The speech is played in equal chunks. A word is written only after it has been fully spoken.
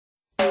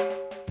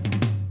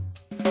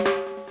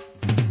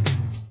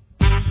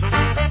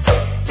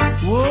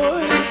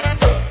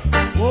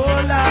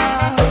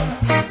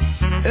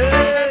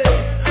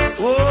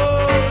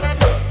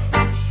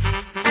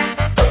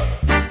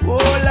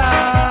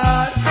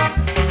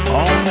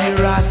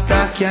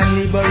can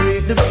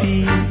liberate the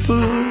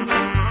people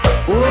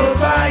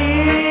over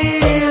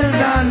hills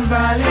and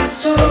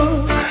valleys too.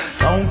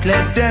 Don't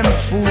let them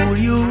fool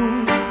you.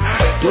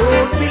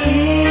 Don't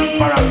believe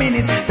for a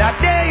minute that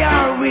they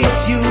are with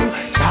you.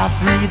 Jah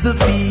free the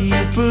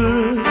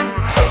people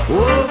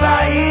over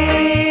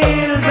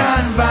hills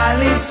and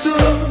valleys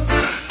too.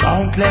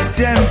 Don't let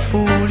them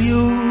fool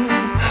you.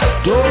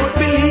 Don't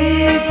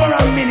believe for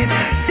a minute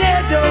they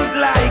don't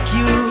like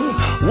you.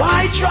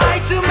 Why try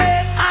to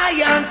make I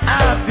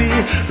unhappy?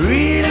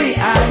 Really,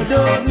 I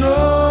don't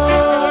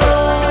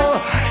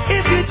know.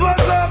 If it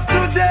was up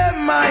to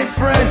them, my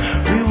friend,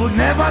 we would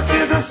never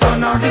see the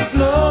sun or the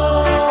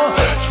snow.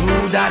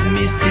 Through that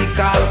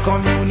mystical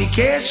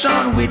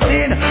communication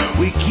within,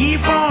 we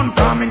keep on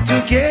coming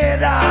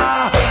together.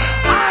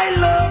 I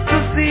love to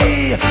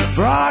see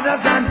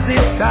brothers and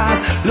sisters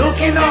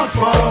looking out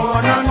for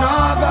one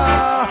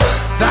another.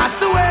 That's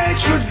the way it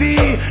should be,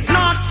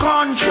 not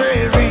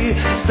contrary.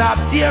 Stop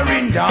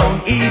tearing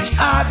down each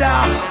other.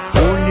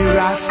 Only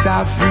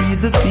Rasta free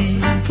the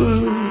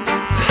people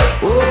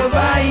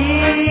over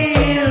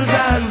hills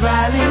and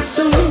valleys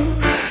too.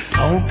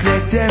 Don't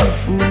let them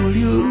fool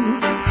you.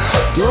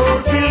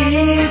 Don't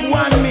believe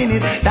 1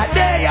 minute that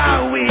they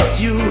are with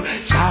you.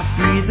 Jah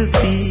free the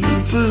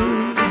people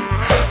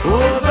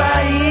over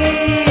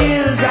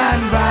hills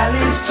and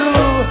valleys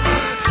too.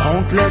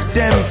 Don't let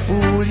them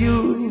fool you.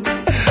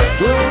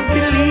 Don't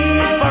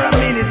believe for a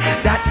minute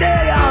that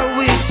they are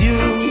with you.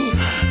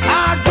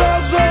 Our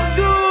dogs won't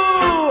do.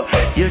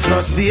 You're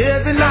just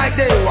behaving like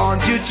they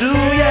want you to,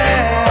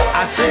 yeah.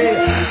 I say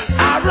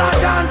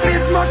arrogance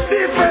is much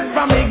different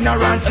from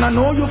ignorance, and I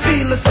know you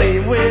feel the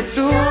same way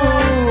too.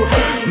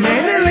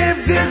 Many live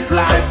this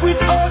life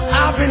without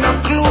having a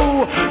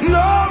clue.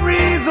 No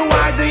reason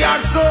why they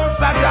are so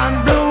sad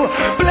and blue.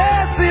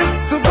 Places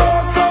to go,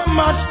 so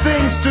much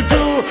things to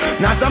do.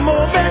 Not a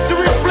moment to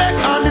reflect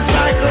on the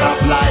cycle of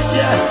life,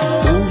 yeah.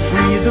 Who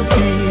free the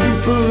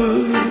people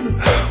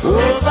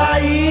over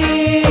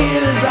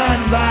hills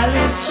and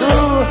valleys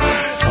too.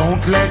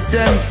 Don't let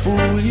them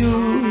fool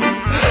you.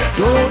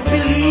 Don't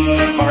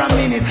believe for a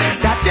minute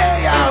that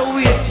they are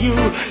with you.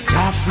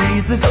 Jah free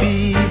the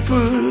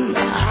people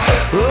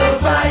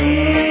over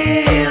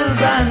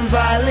hills and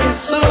valleys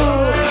too.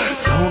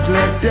 Don't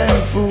let them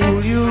fool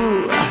you.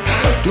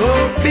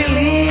 Don't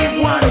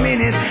believe 1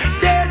 minute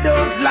they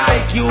don't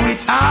like you.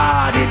 It's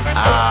hard, it's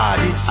hard,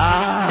 it's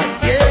hard,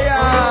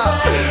 yeah.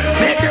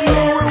 Make them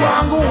know we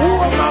want go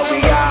home and we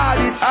hard.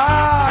 It's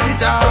hard,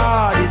 it's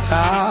hard, it's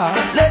hard.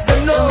 Let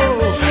them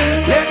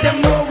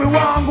know we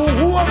want go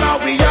home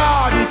and we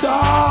hard. It's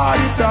hard,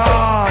 it's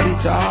hard,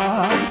 it's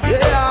hard,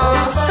 yeah.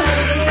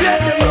 Let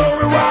them know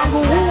we want go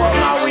home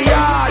and we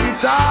hard.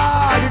 It's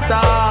hard, it's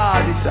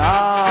hard, it's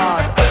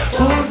hard.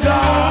 Oh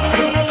God,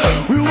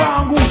 we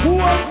want go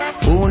home.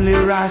 Only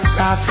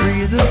Rasta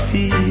free the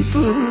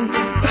people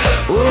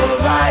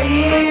over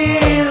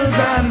hills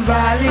and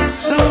valleys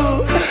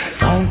too.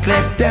 Don't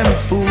let them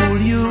fool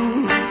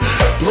you.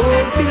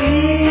 Don't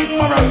believe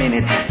for a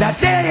minute that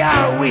they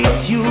are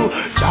with you.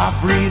 Jah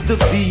free the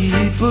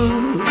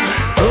people,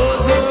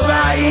 those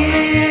over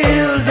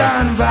hills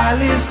and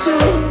valleys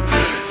too.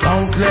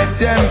 Don't let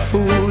them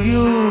fool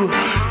you.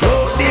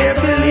 Don't dare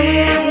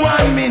believe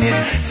 1 minute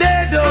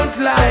they don't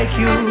like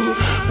you.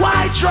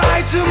 Why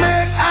try to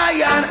make I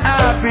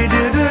unhappy?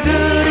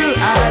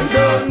 I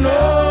don't know.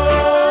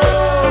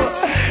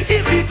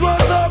 If it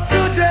was up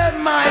to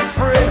them, my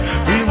friend,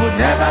 we would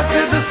never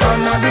see the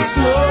sun or the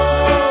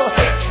snow.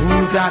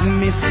 Through that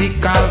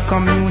mystical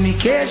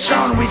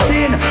communication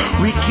within,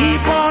 we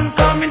keep on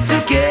coming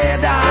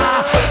together.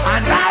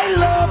 And I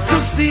love to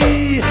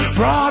see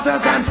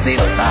brothers and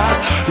sisters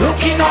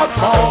looking out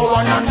for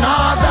one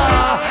another.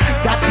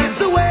 That is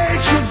the way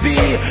it should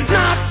be,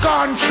 not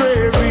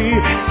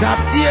contrary. Stop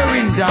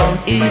tearing down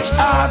each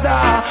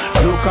other.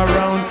 Look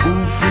around, who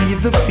free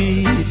the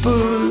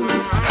people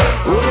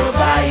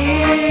over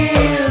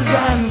hills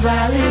and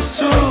valleys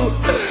too.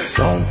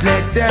 Don't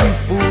let them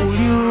fool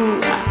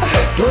you.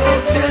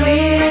 Don't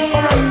believe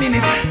for a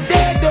minute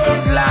they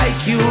don't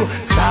like you.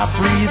 Jah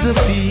free the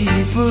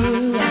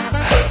people